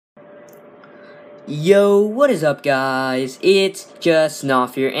Yo, what is up guys? It's just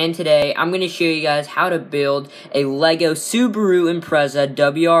Noff here, and today I'm going to show you guys how to build a Lego Subaru Impreza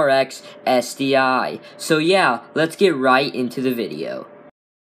WRX STI. So yeah, let's get right into the video.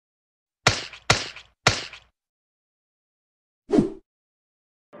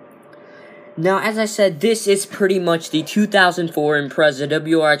 Now, as I said, this is pretty much the 2004 Impreza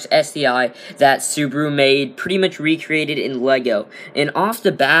WRX STI that Subaru made, pretty much recreated in Lego. And off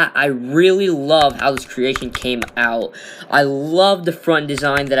the bat, I really love how this creation came out. I love the front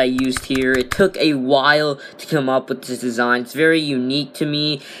design that I used here. It took a while to come up with this design. It's very unique to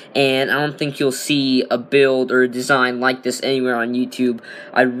me, and I don't think you'll see a build or a design like this anywhere on YouTube.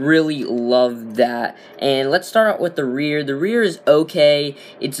 I really love that. And let's start out with the rear. The rear is okay.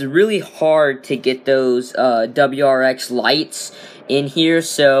 It's really hard to get those WRX lights in here,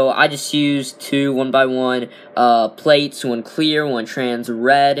 so I just used two 1x1 plates, one clear, one trans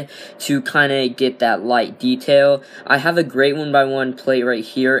red, to kind of get that light detail. I have a gray 1x1 plate right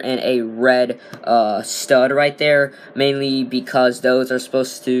here and a red stud right there, mainly because those are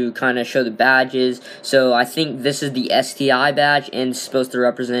supposed to kind of show the badges. So I think this is the STI badge, and it's supposed to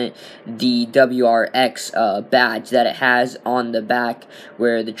represent the WRX badge that it has on the back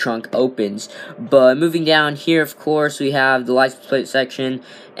where the trunk opens. But moving down here, of course, we have the license plate section,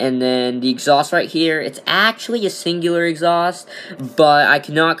 and then the exhaust right here. It's actually a singular exhaust, but I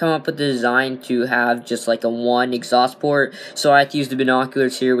cannot come up with the design to have just like a one exhaust port, so I have to use the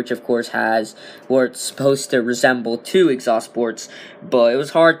binoculars here, which of course has where it's supposed to resemble two exhaust ports, but it was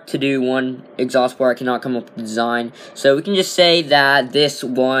hard to do one exhaust port. I cannot come up with the design, so we can just say that this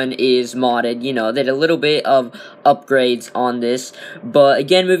one is modded. You know, they did a little bit of upgrades on this. But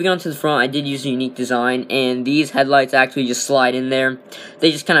again, moving on to the front, I did use a unique design, and these headlights actually just slide in there.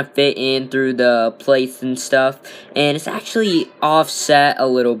 They just kind of fit in through the plates and stuff, and it's actually offset a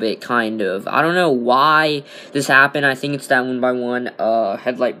little bit, kind of. I don't know why this happened. I think it's that 1x1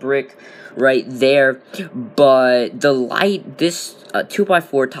 headlight brick right there, but the light, this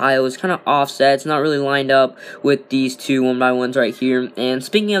 2x4 tile is kind of offset. It's not really lined up with these two 1x1s right here. And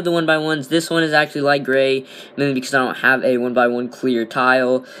speaking of the 1x1s, this one is actually light gray, mainly because I don't have a 1x1 clear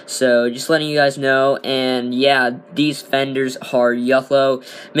tile, so just letting you guys know. And yeah, these fenders are yellow,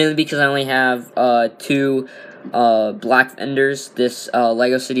 mainly because I only have two black fenders, this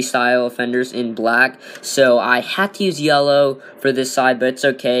Lego City style fenders in black, so I had to use yellow for this side, but it's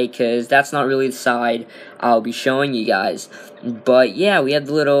okay because that's not really the side I'll be showing you guys. But yeah, we have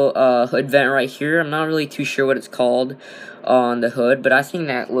the little hood vent right here. I'm not really too sure what it's called on the hood, but I think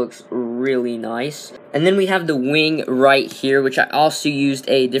that looks really nice. And then we have the wing right here, which I also used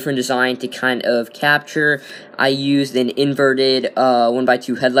a different design to kind of capture. I used an inverted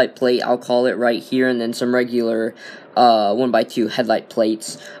 1x2 headlight plate, I'll call it, right here, and then some regular 1x2 headlight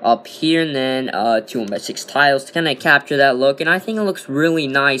plates up here, and then two 1x6 tiles to kind of capture that look, and I think it looks really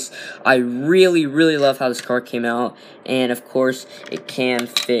nice. I really love how this car came out, and of course it can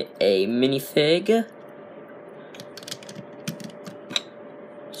fit a minifig.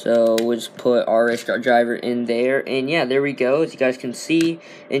 So we'll just put our race car driver in there, and yeah, there we go, as you guys can see.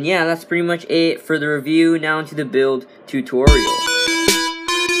 And yeah, that's pretty much it for the review. Now into the build tutorial.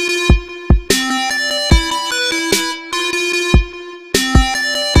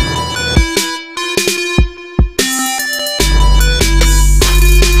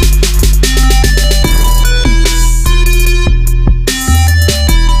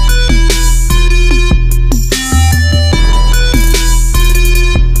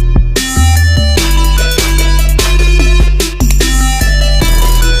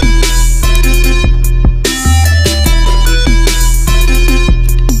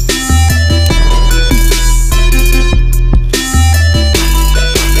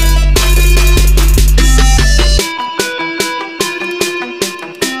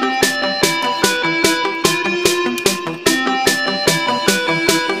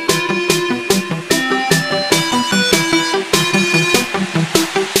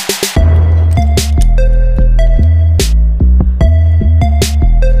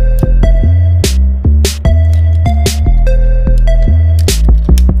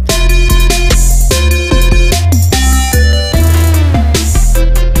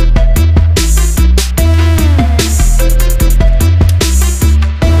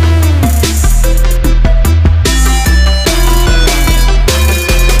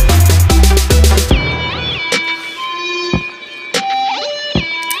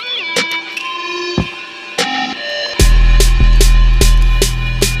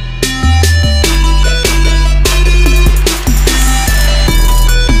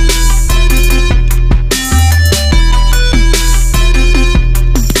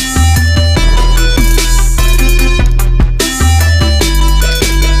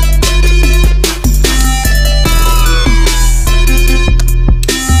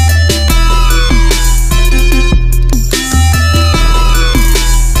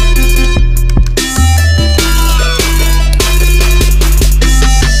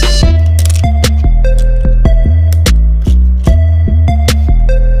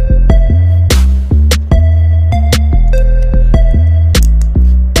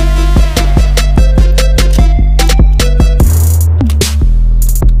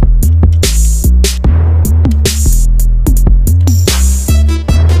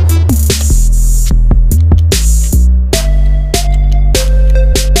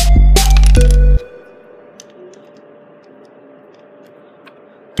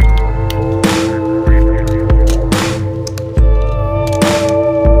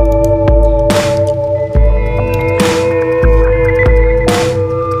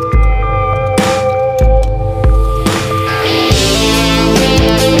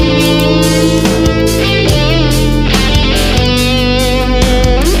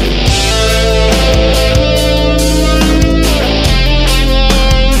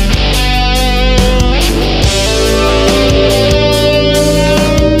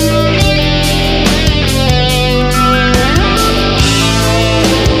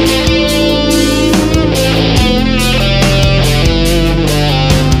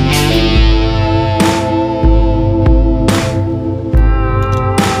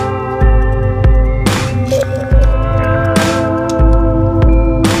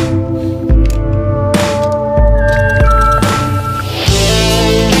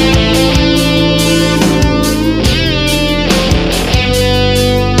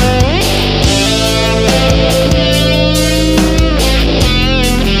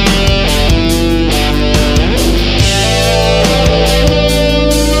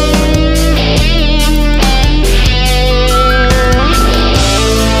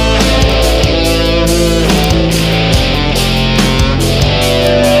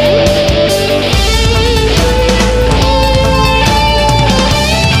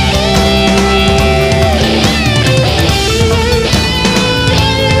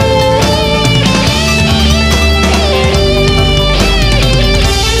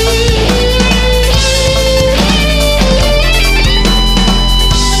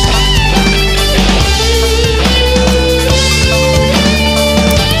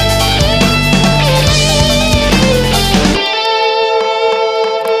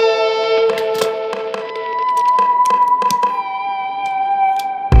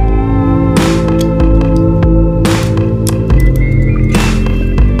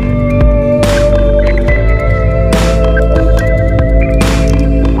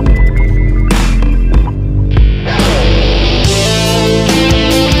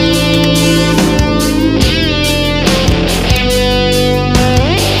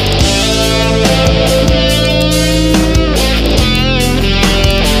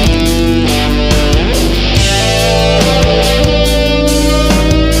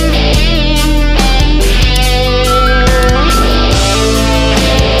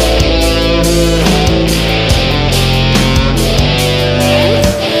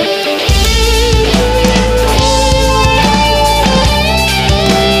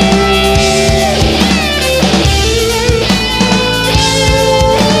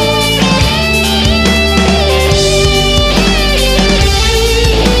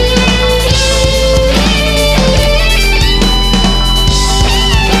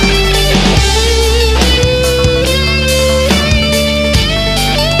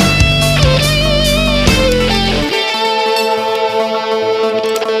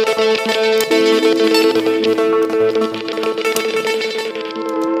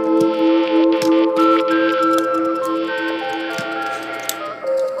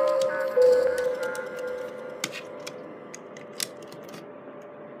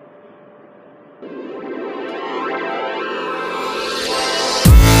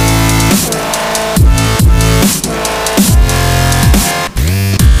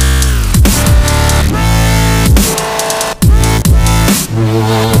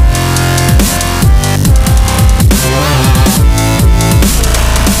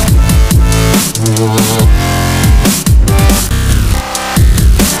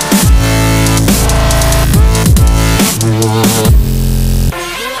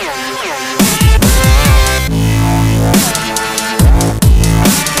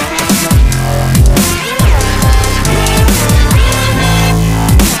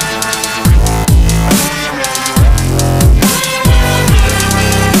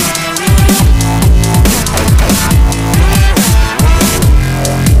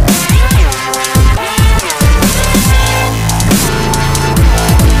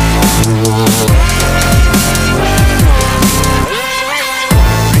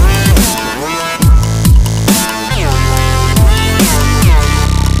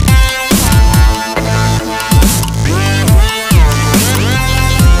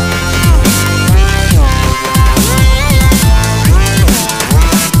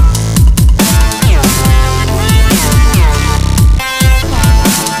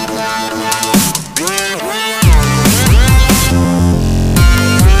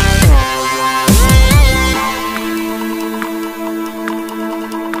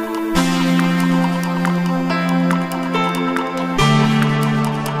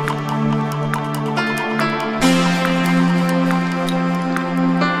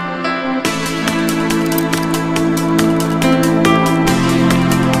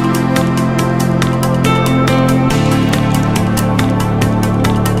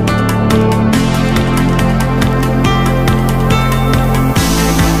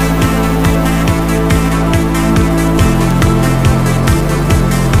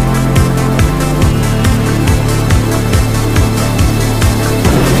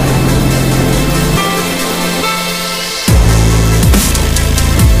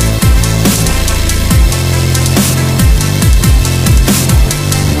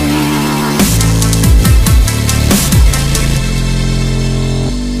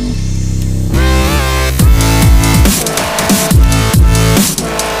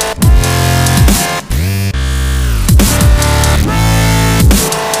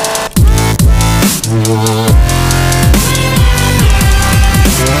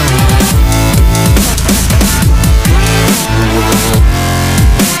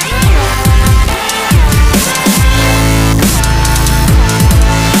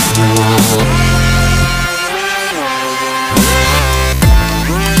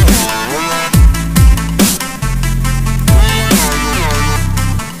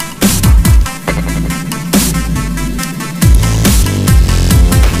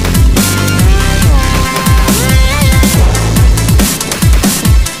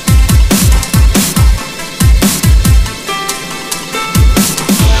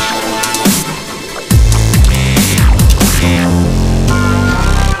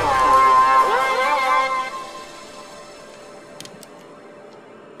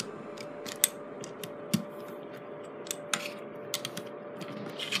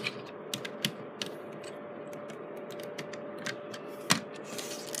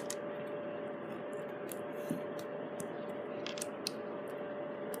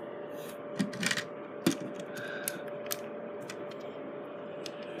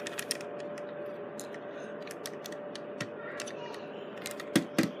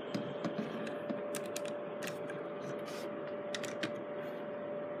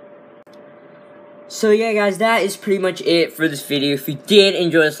 So yeah guys, that is pretty much it for this video. If you did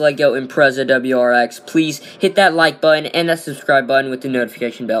enjoy this LEGO Impreza WRX, please hit that like button and that subscribe button with the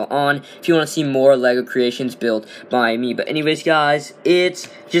notification bell on if you want to see more LEGO creations built by me. But anyways guys, it's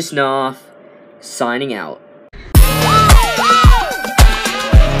just Noff, signing out.